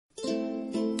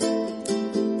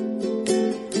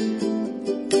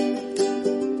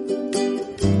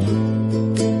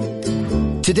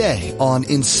Today on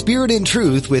In Spirit and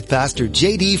Truth with Pastor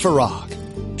J.D.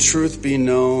 Farag. Truth be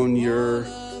known, your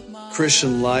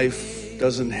Christian life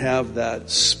doesn't have that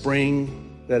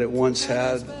spring that it once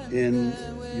had in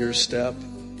your step.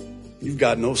 You've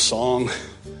got no song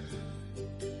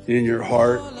in your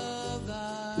heart.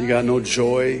 You got no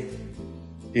joy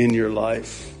in your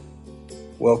life.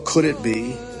 Well, could it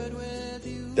be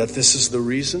that this is the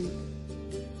reason?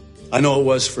 I know it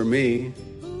was for me.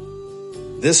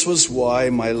 This was why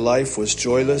my life was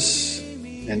joyless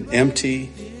and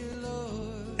empty.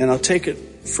 And I'll take it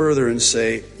further and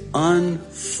say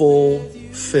unfulfilled.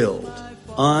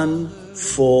 Unfulfilled.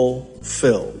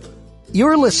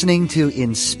 You're listening to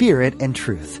In Spirit and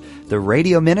Truth, the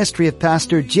radio ministry of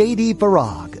Pastor J.D.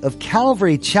 Farag of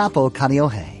Calvary Chapel,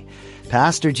 Kaneohe.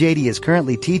 Pastor J.D. is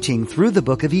currently teaching through the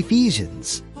book of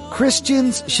Ephesians.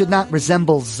 Christians should not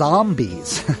resemble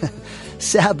zombies.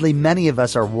 Sadly, many of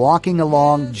us are walking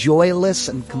along joyless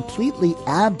and completely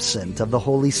absent of the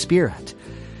Holy Spirit.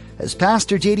 As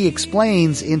Pastor J.D.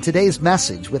 explains in today's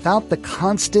message, without the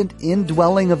constant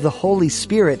indwelling of the Holy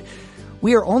Spirit,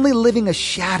 we are only living a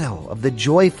shadow of the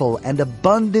joyful and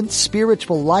abundant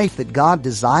spiritual life that God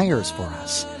desires for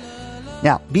us.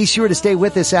 Now, be sure to stay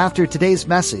with us after today's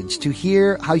message to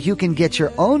hear how you can get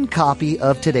your own copy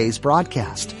of today's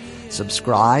broadcast.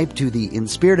 Subscribe to the In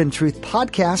Spirit and Truth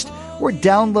podcast or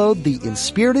download the In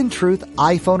Spirit and Truth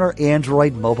iPhone or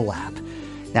Android mobile app.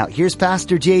 Now, here's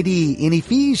Pastor J.D. in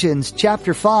Ephesians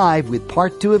chapter 5 with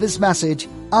part 2 of his message,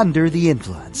 Under the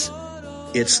Influence.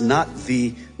 It's not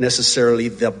necessarily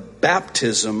the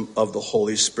baptism of the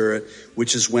Holy Spirit,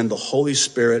 which is when the Holy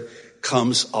Spirit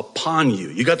comes upon you.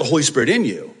 You got the Holy Spirit in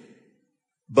you,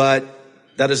 but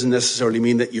that doesn't necessarily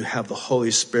mean that you have the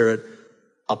Holy Spirit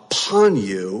upon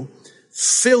you,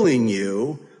 filling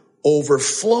you,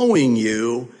 overflowing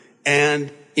you,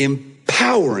 and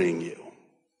empowering you.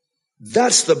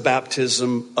 That's the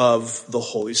baptism of the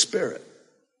Holy Spirit.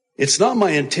 It's not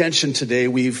my intention today.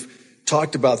 We've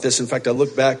talked about this. In fact, I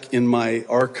look back in my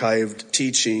archived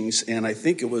teachings, and I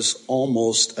think it was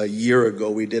almost a year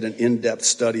ago we did an in-depth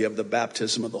study of the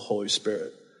baptism of the Holy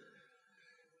Spirit.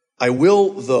 I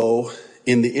will, though,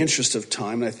 in the interest of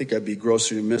time, and I think I'd be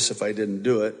grossly remiss if I didn't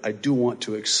do it, I do want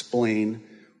to explain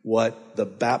what the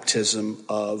baptism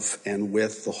of and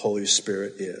with the Holy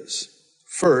Spirit is.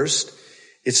 First,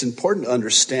 it's important to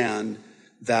understand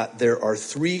that there are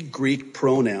 3 Greek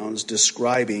pronouns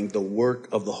describing the work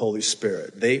of the Holy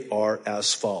Spirit. They are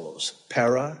as follows: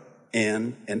 para,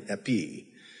 en, and epi.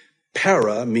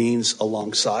 Para means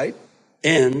alongside,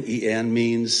 en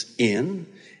means in,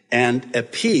 and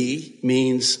epi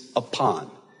means upon.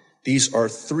 These are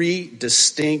 3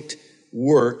 distinct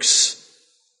works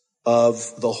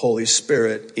of the Holy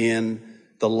Spirit in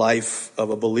the life of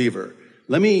a believer.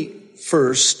 Let me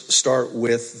first start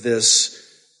with this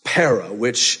para,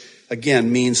 which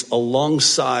again means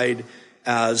alengside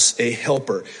as a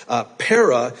helper.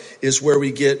 Para is where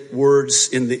we get words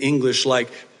in the English like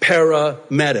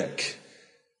paramedic,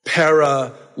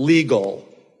 paralegal,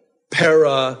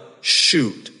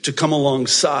 parachute, to come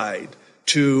alongside,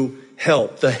 to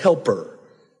help, the helper.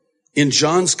 In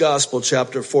John's Gospel,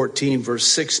 chapter 14, verse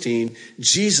 16,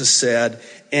 Jesus said,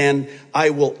 "And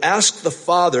I will ask the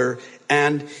Father,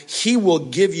 and he will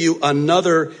give you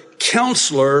another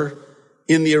counselor."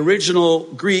 In the original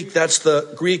Greek, that's the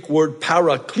Greek word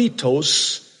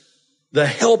parakletos, the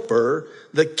helper,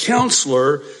 the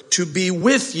counselor, to be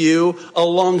with you,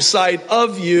 alongside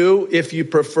of you, if you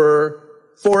prefer,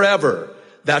 forever.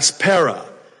 That's para.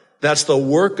 That's the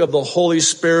work of the Holy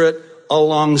Spirit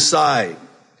alongside.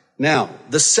 Now,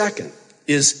 the second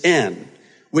is en,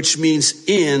 which means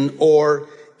in or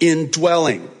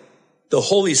indwelling. The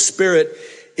Holy Spirit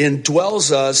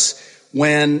indwells us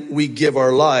when we give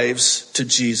our lives to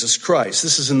Jesus Christ.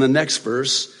 This is in the next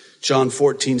verse, John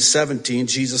 14:17.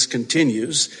 Jesus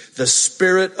continues, "The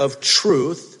Spirit of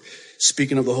truth,"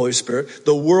 speaking of the Holy Spirit,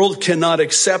 "the world cannot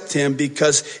accept him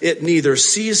because it neither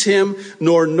sees him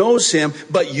nor knows him,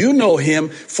 but you know him,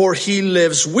 for he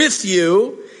lives with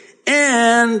you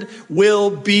and will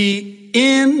be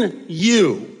in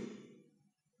you."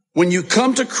 When you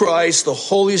come to Christ, the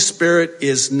Holy Spirit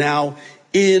is now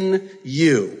in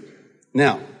you.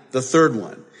 Now, the third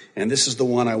one, and this is the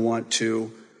one I want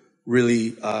to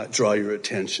really draw your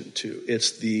attention to.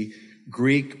 It's the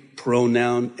Greek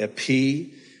pronoun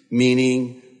epi,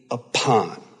 meaning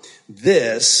upon.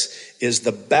 This is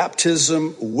the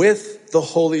baptism with the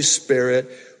Holy Spirit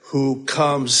who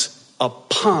comes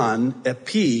upon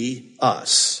epi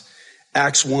us.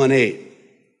 Acts 1:8.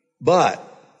 But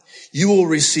You will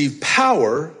receive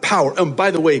power. And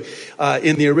by the way,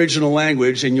 in the original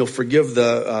language, and you'll forgive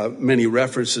the many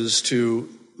references to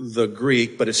the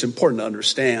Greek, but it's important to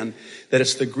understand that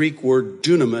it's the Greek word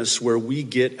dunamis where we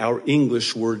get our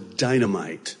English word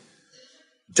dynamite.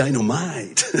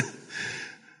 Dynamite.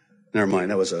 Never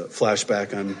mind, that was a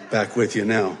flashback. I'm back with you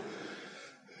now.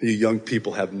 You young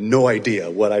people have no idea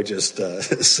what I just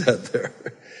said there.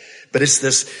 But it's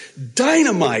this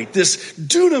dynamite, this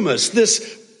dunamis,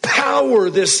 this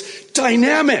power, this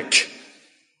dynamic,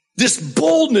 this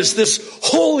boldness, this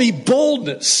holy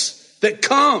boldness that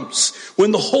comes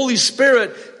when the Holy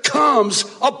Spirit comes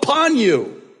upon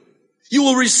you. You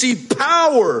will receive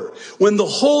power when the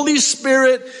Holy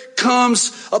Spirit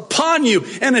comes upon you.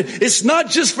 And it's not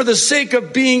just for the sake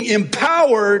of being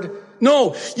empowered.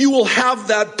 No, you will have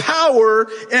that power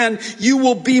and you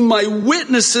will be my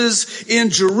witnesses in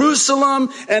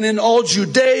Jerusalem and in all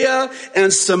Judea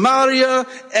and Samaria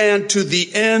and to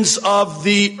the ends of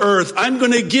the earth. I'm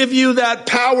going to give you that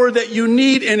power that you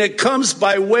need, and it comes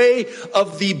by way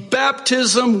of the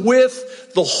baptism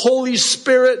with the Holy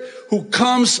Spirit who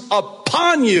comes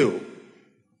upon you.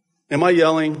 Am I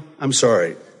yelling? I'm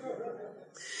sorry.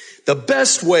 The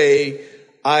best way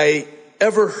I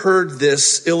ever heard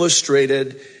this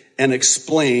illustrated and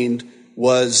explained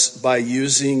was by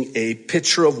using a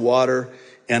pitcher of water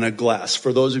and a glass.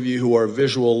 For those of you who are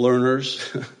visual learners,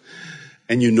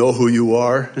 and you know who you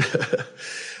are,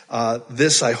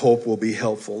 this I hope will be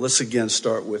helpful. Let's again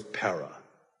start with para,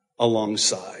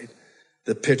 alongside.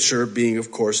 The pitcher being, of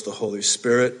course, the Holy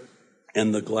Spirit,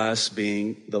 and the glass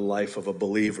being the life of a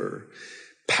believer.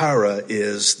 Para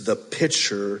is the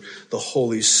pitcher, the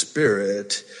Holy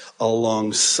Spirit,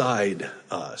 alongside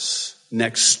us,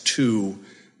 next to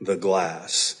the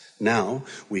glass. Now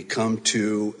we come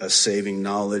to a saving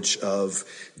knowledge of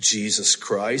Jesus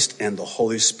Christ, and the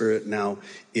Holy Spirit now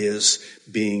is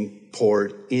being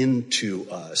poured into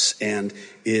us and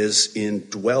is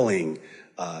indwelling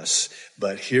us.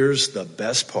 But here's the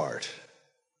best part.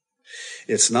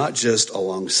 It's not just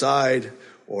alongside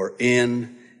or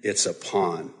in, it's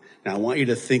upon. Now I want you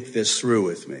to think this through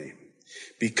with me,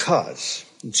 because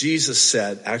Jesus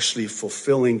said, actually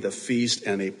fulfilling the feast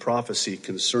and a prophecy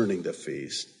concerning the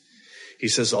feast, he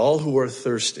says, all who are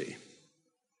thirsty,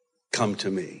 come to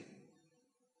me.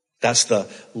 That's the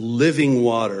living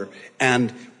water.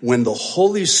 And when the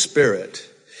Holy Spirit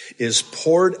is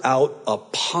poured out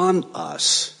upon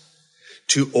us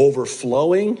to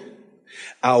overflowing,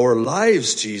 our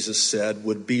lives, Jesus said,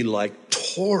 would be like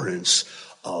torrents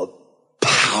of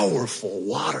powerful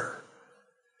water.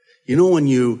 You know, when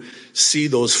you see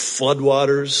those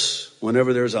floodwaters,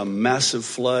 whenever there's a massive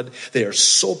flood, they are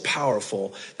so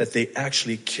powerful that they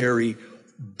actually carry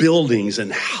buildings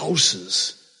and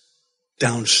houses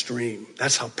downstream.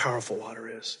 That's how powerful water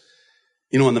is.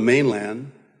 You know, on the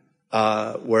mainland,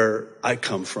 where I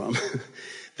come from,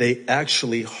 they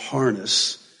actually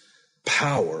harness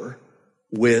power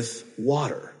with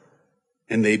water.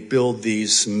 And they build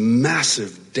these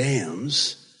massive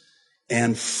dams,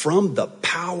 and from the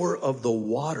power of the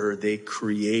water, they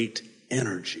create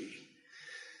energy.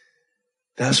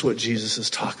 That's what Jesus is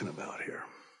talking about here.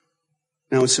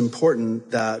 Now, it's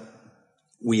important that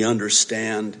we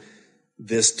understand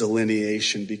this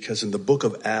delineation, because in the book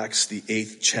of Acts, the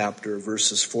 8th chapter,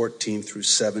 verses 14 through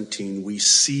 17, we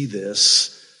see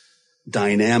this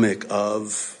dynamic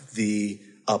of the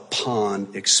upon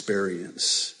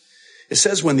experience. It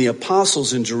says, when the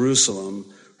apostles in Jerusalem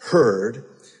heard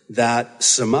that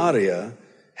Samaria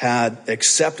had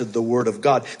accepted the word of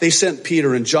God, they sent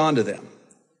Peter and John to them.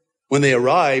 When they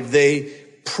arrived, they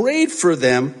prayed for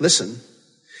them, listen,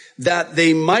 that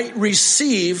they might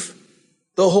receive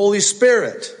the Holy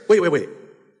Spirit. Wait.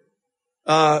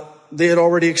 They had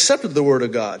already accepted the word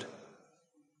of God.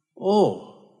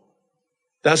 Oh,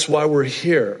 that's why we're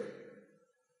here.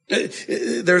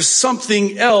 There's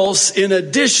something else in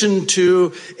addition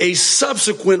to a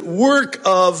subsequent work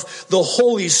of the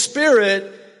Holy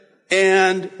Spirit.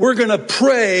 And we're going to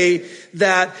pray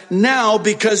that now,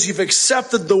 because you've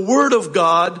accepted the Word of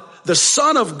God, the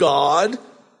Son of God,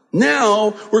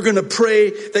 now we're going to pray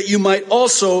that you might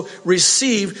also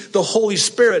receive the Holy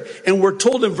Spirit. And we're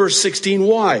told in verse 16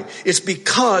 why. It's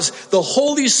because the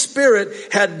Holy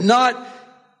Spirit had not,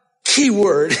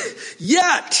 keyword,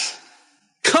 yet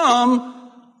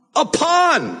come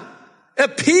upon,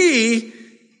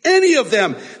 any of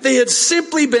them. They had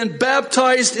simply been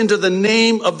baptized into the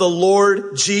name of the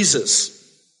Lord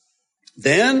Jesus.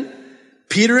 Then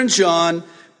Peter and John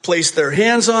placed their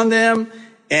hands on them,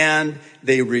 and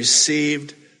they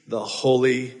received the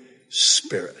Holy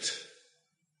Spirit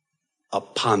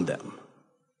upon them.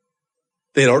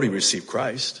 They had already received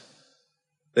Christ.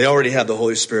 They already had the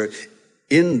Holy Spirit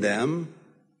in them.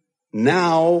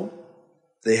 Now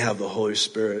they have the Holy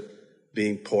Spirit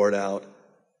being poured out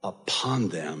upon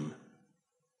them.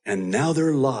 And now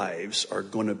their lives are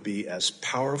going to be as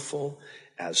powerful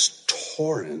as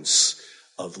torrents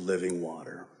of living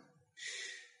water.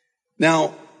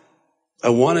 Now, I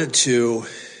wanted to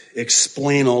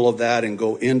explain all of that and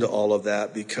go into all of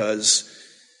that because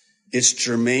it's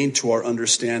germane to our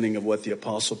understanding of what the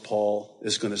Apostle Paul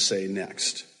is going to say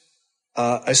next.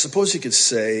 I suppose you could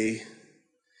say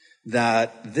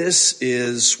that this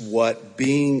is what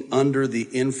being under the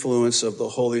influence of the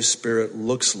Holy Spirit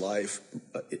looks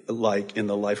like in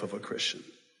the life of a Christian.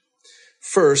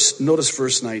 First, notice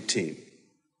verse 19.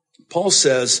 Paul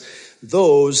says,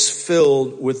 those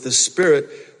filled with the Spirit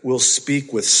will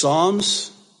speak with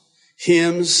psalms,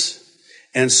 hymns,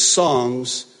 and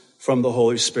songs from the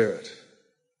Holy Spirit.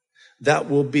 That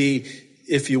will be,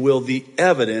 if you will, the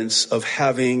evidence of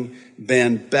having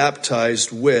been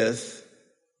baptized with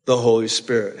the Holy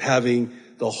Spirit, having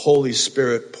the Holy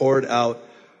Spirit poured out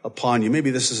upon you.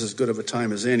 Maybe this is as good of a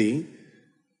time as any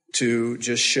to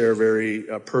just share very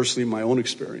personally my own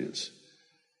experience.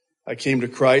 I came to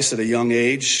Christ at a young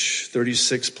age,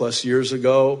 36 plus years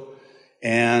ago,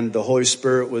 and the Holy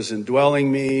Spirit was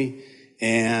indwelling me,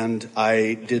 and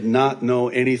I did not know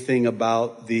anything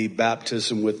about the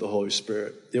baptism with the Holy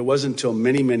Spirit. It wasn't until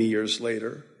many, many years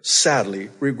later, sadly,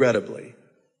 regrettably,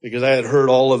 because I had heard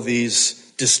all of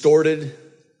these distorted,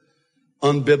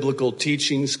 unbiblical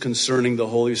teachings concerning the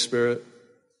Holy Spirit,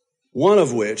 one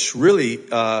of which really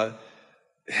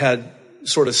had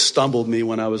sort of stumbled me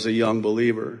when I was a young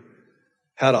believer.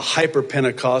 Had a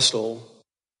hyper-Pentecostal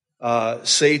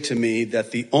say to me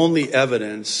that the only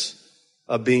evidence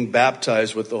of being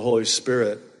baptized with the Holy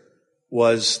Spirit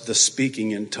was the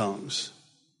speaking in tongues.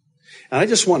 And I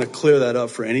just want to clear that up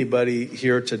for anybody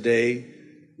here today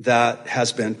that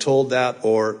has been told that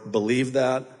or believed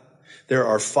that. There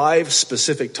are 5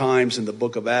 specific times in the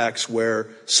book of Acts where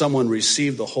someone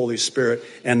received the Holy Spirit,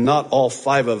 and not all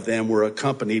 5 of them were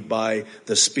accompanied by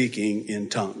the speaking in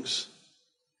tongues.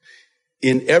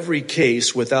 In every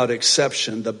case, without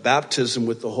exception, the baptism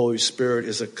with the Holy Spirit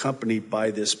is accompanied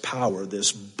by this power,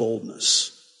 this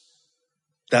boldness.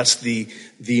 That's the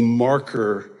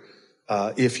marker,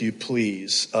 if you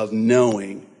please, of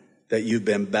knowing that you've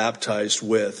been baptized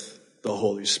with the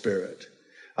Holy Spirit.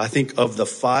 I think of the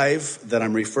 5 that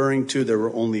I'm referring to, there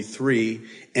were only 3,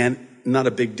 and not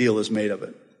a big deal is made of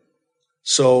it.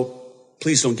 So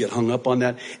please don't get hung up on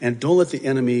that, and don't let the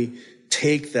enemy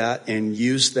take that and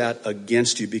use that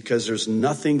against you, because there's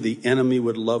nothing the enemy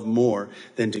would love more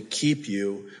than to keep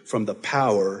you from the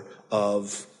power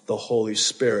of the Holy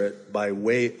Spirit by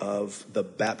way of the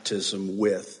baptism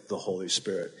with the Holy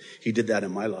Spirit. He did that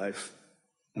in my life,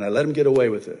 and I let him get away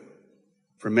with it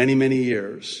for many, many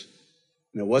years.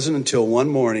 And it wasn't until one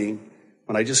morning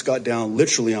when I just got down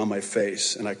literally on my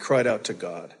face and I cried out to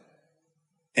God.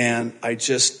 And I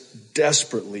just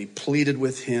desperately pleaded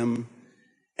with him,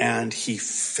 and he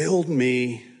filled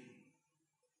me.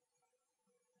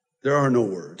 There are no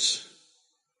words.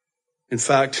 In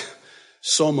fact,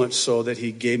 so much so that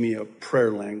he gave me a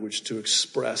prayer language to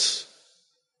express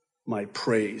my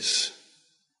praise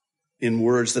in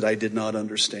words that I did not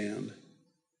understand.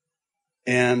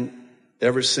 And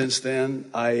ever since then,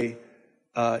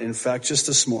 in fact, just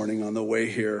this morning on the way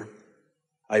here,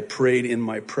 I prayed in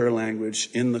my prayer language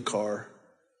in the car,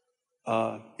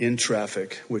 in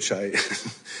traffic, which I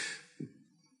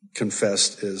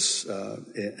confessed is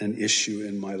an issue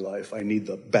in my life. I need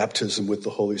the baptism with the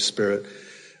Holy Spirit,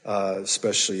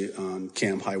 especially on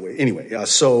Cam Highway. Anyway,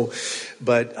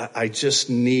 but I just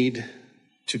need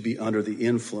to be under the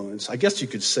influence. I guess you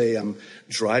could say I'm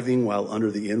driving while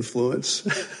under the influence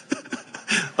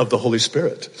of the Holy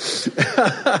Spirit,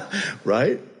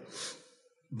 right?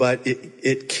 But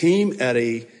it came at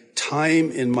a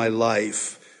time in my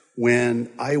life when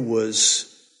I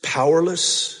was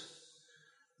powerless,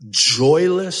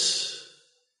 joyless,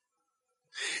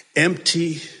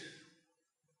 empty,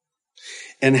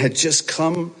 and had just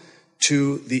come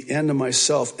to the end of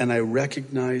myself, and I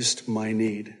recognized my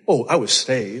need. Oh, I was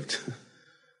saved.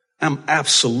 I'm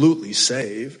absolutely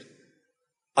saved.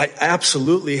 I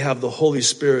absolutely have the Holy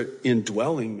Spirit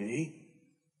indwelling me.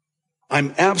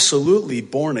 I'm absolutely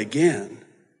born again.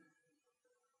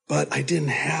 But I didn't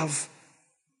have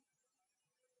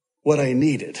what I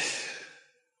needed.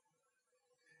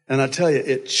 And I tell you,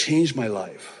 it changed my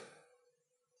life.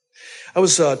 I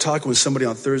was talking with somebody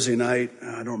on Thursday night.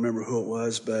 I don't remember who it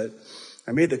was, but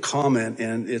I made the comment,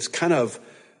 and it's kind of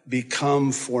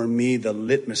become for me the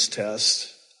litmus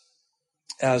test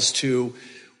as to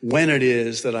when it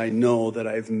is that I know that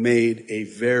I've made a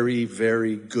very,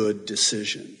 very good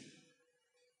decision.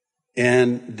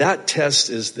 And that test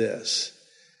is this.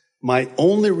 My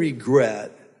only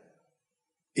regret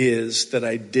is that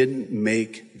I didn't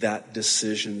make that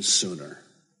decision sooner.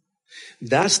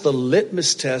 That's the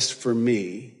litmus test for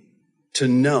me to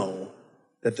know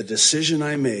that the decision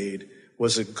I made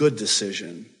was a good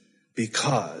decision,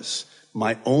 because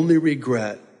my only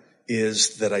regret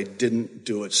is that I didn't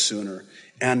do it sooner.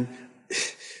 And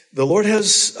the Lord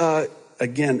has,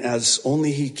 again, as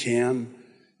only He can,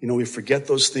 we forget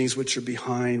those things which are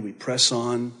behind. We press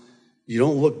on. You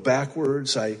don't look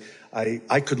backwards. I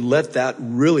could let that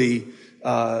really,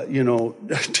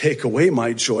 take away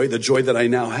my joy, the joy that I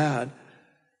now had,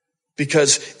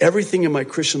 because everything in my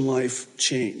Christian life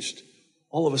changed.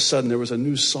 All of a sudden, there was a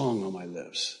new song on my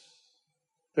lips.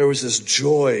 There was this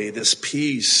joy, this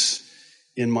peace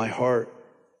in my heart,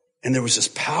 and there was this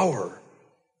power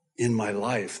in my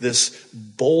life, this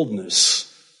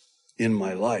boldness in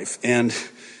my life. And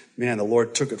man, the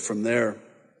Lord took it from there,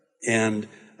 and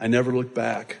I never looked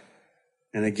back.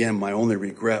 And again, my only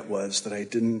regret was that I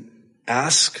didn't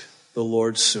ask the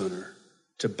Lord sooner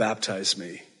to baptize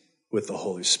me with the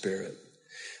Holy Spirit.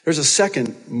 There's a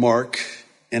second mark,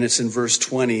 and it's in verse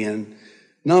 20. And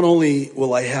not only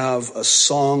will I have a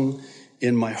song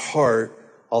in my heart,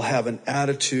 I'll have an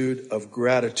attitude of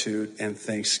gratitude and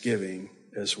thanksgiving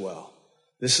as well.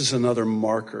 This is another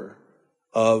marker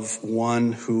of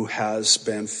one who has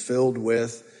been filled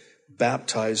with,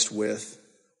 baptized with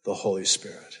the Holy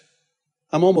Spirit.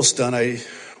 I'm almost done. I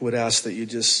would ask that you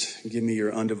just give me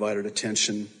your undivided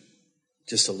attention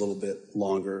just a little bit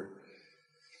longer.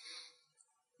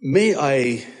 May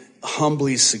I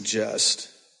humbly suggest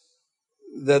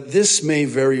that this may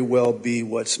very well be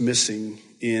what's missing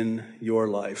in your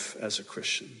life as a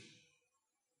Christian.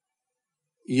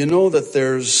 You know that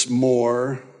there's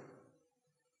more,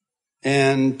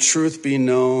 and truth be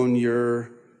known,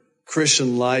 your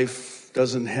Christian life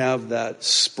doesn't have that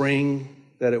spring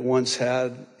that it once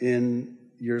had in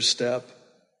your step.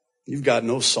 You've got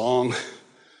no song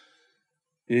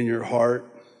in your heart.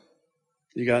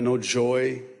 You got no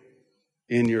joy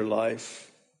in your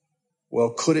life.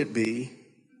 Well, could it be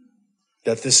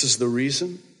that this is the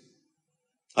reason?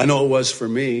 I know it was for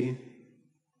me.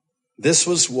 This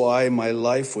was why my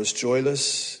life was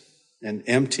joyless and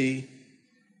empty.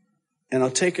 And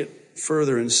I'll take it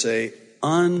further and say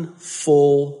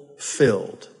unfulfilled.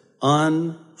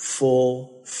 Unfulfilled.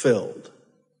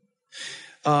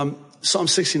 Psalm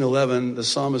 16:11, the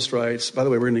psalmist writes, by the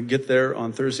way, we're going to get there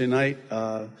on Thursday night.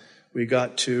 We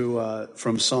got to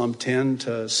from Psalm 10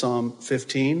 to Psalm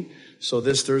 15. So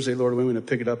this Thursday, Lord, we're going to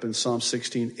pick it up in Psalm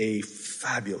 16, a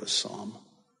fabulous psalm.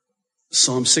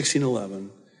 Psalm 16:11,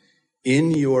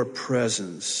 in your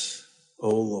presence, O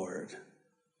Lord,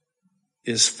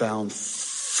 is found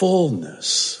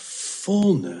fullness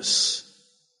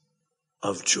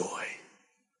of joy.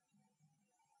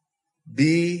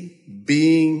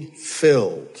 Being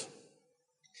filled.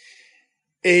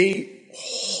 A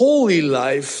holy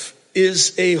life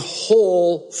is a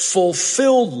whole,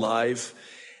 fulfilled life,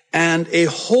 and a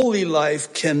holy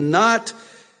life cannot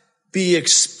be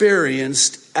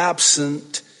experienced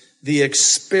absent the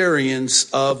experience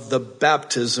of the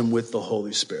baptism with the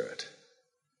Holy Spirit.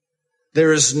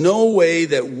 There is no way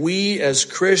that we as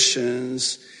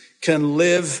Christians can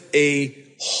live a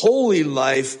holy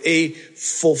life, a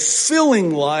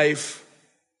fulfilling life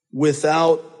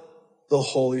without the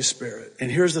Holy Spirit.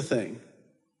 And here's the thing.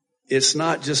 It's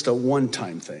not just a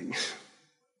one-time thing.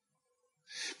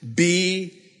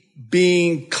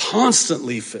 Being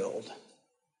constantly filled,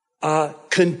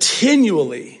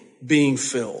 continually being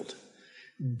filled,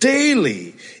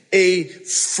 daily, a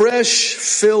fresh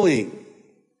filling,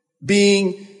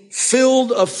 being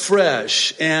filled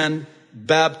afresh and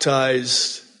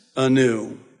baptized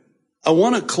anew. I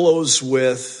want to close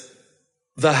with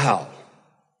the how.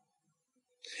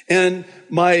 And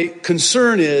my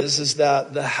concern is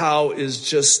that the how is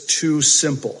just too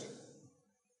simple.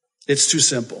 It's too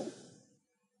simple.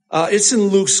 It's in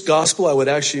Luke's gospel. I would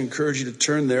actually encourage you to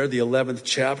turn there, the 11th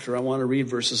chapter. I want to read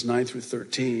verses 9 through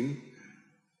 13.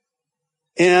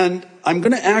 And I'm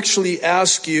going to actually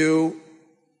ask you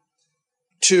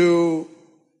to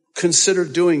consider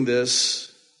doing this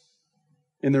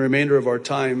in the remainder of our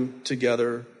time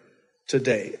together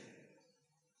today.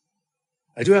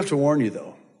 I do have to warn you,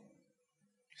 though.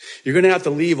 You're going to have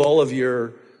to leave all of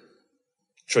your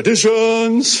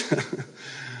traditions,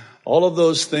 all of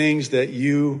those things that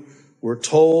you were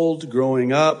told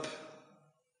growing up,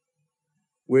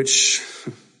 which,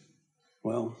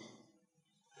 well,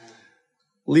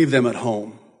 leave them at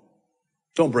home.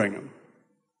 Don't bring them.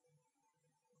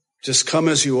 Just come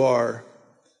as you are.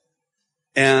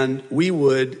 And we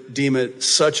would deem it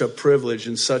such a privilege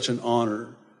and such an honor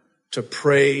to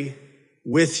pray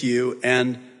with you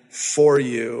and for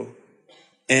you.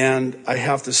 And I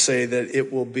have to say that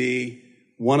it will be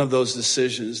one of those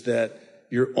decisions that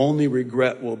your only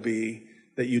regret will be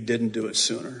that you didn't do it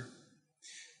sooner.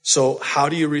 So how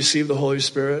do you receive the Holy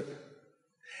Spirit?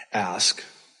 Ask.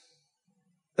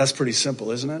 That's pretty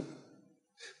simple, isn't it?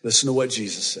 Listen to what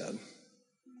Jesus said.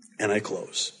 And I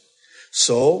close.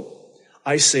 So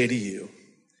I say to you,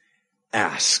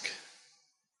 ask,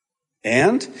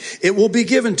 and it will be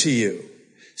given to you.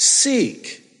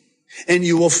 Seek, and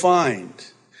you will find.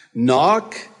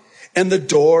 Knock, and the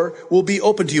door will be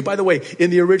open to you. By the way,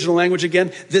 in the original language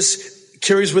again, this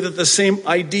carries with it the same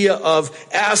idea of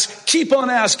ask, keep on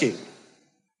asking.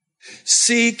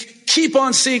 Seek, keep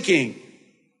on seeking.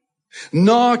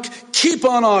 Knock, keep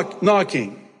on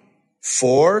knocking.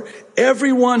 For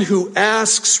everyone who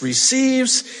asks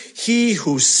receives, he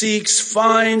who seeks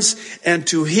finds, and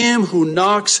to him who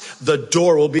knocks, the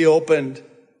door will be opened.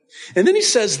 And then he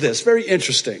says this, very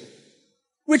interesting.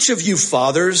 Which of you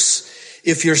fathers,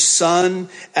 if your son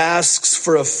asks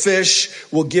for a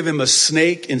fish, will give him a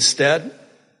snake instead?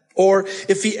 Or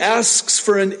if he asks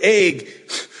for an egg,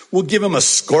 will give him a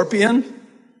scorpion?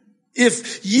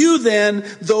 If you then,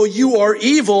 though you are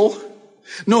evil,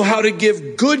 know how to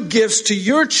give good gifts to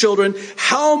your children,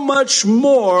 how much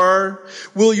more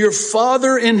will your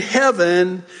Father in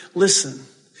heaven, listen,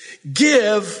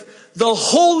 give the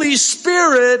Holy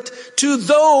Spirit to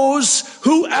those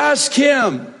who ask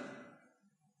him?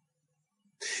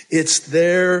 It's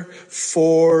there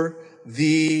for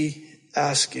the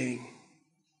asking.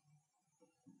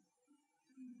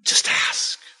 Just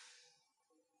ask.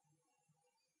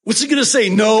 What's he going to say?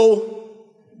 No.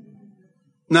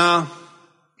 Nah.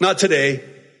 Not today.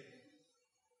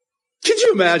 Could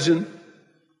you imagine?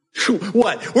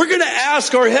 What? We're going to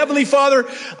ask our Heavenly Father,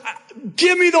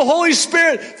 give me the Holy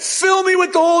Spirit. Fill me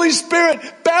with the Holy Spirit.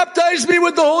 Baptize me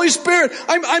with the Holy Spirit.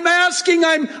 I'm asking,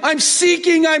 I'm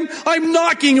seeking, I'm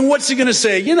knocking. And what's he going to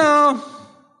say? You know,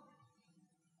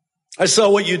 I saw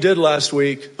what you did last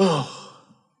week. Oh,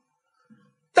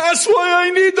 that's why I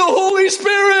need the Holy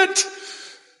Spirit.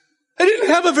 I didn't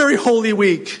have a very holy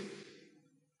week.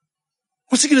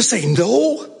 What's he going to say?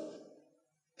 No?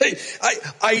 Hey,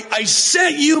 I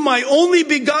sent you my only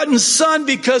begotten son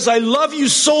because I love you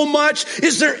so much.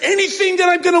 Is there anything that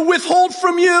I'm going to withhold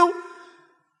from you?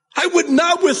 I would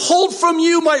not withhold from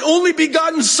you my only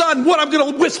begotten son. What, I'm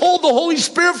going to withhold the Holy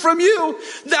Spirit from you?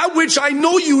 That which I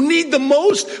know you need the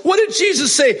most? What did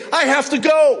Jesus say? I have to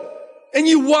go. And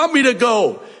you want me to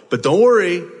go. But don't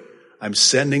worry. I'm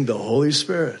sending the Holy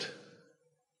Spirit.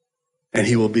 And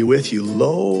he will be with you,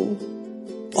 lo,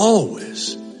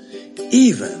 always,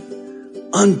 even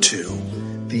unto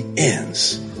the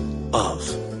ends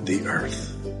of the earth.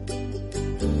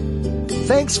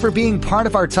 Thanks for being part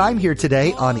of our time here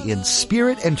today on In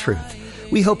Spirit and Truth.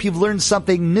 We hope you've learned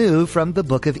something new from the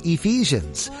book of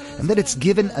Ephesians, and that it's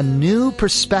given a new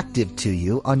perspective to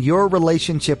you on your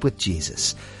relationship with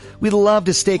Jesus. We'd love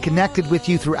to stay connected with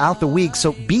you throughout the week,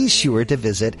 so be sure to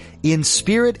visit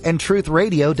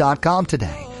inspiritandtruthradio.com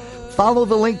today. Follow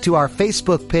the link to our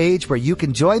Facebook page where you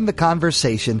can join the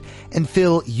conversation and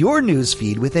fill your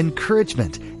newsfeed with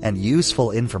encouragement and useful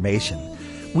information.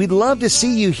 We'd love to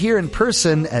see you here in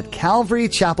person at Calvary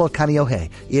Chapel,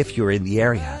 Kaneohe, if you're in the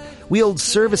area. We hold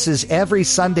services every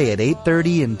Sunday at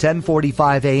 8:30 and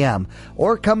 10:45 a.m.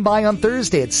 or come by on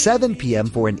Thursday at 7 p.m.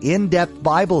 for an in-depth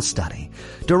Bible study.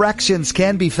 Directions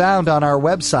can be found on our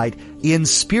website,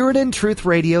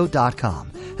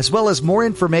 inspiritandtruthradio.com, as well as more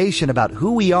information about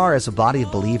who we are as a body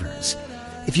of believers.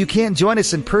 If you can't join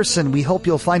us in person, we hope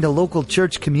you'll find a local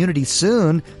church community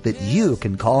soon that you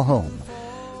can call home.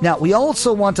 Now, we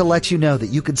also want to let you know that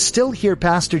you can still hear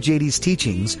Pastor JD's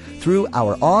teachings through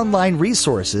our online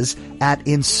resources at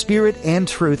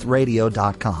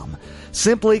inspiritandtruthradio.com.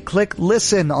 Simply click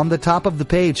Listen on the top of the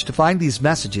page to find these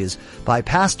messages by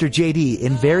Pastor JD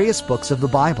in various books of the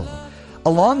Bible.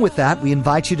 Along with that, we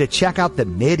invite you to check out the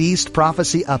Mideast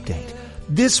Prophecy Update.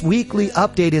 This weekly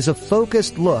update is a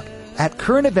focused look at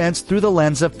current events through the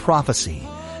lens of prophecy.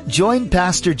 Join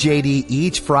Pastor JD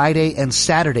each Friday and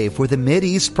Saturday for the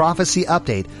Mideast Prophecy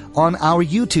Update on our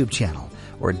YouTube channel,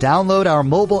 or download our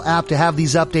mobile app to have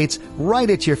these updates right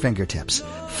at your fingertips.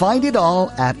 Find it all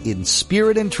at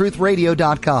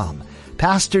inspiritandtruthradio.com.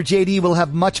 Pastor JD will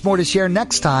have much more to share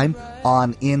next time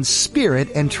on In Spirit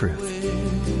and Truth.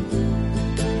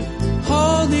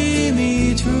 Holding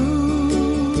me true.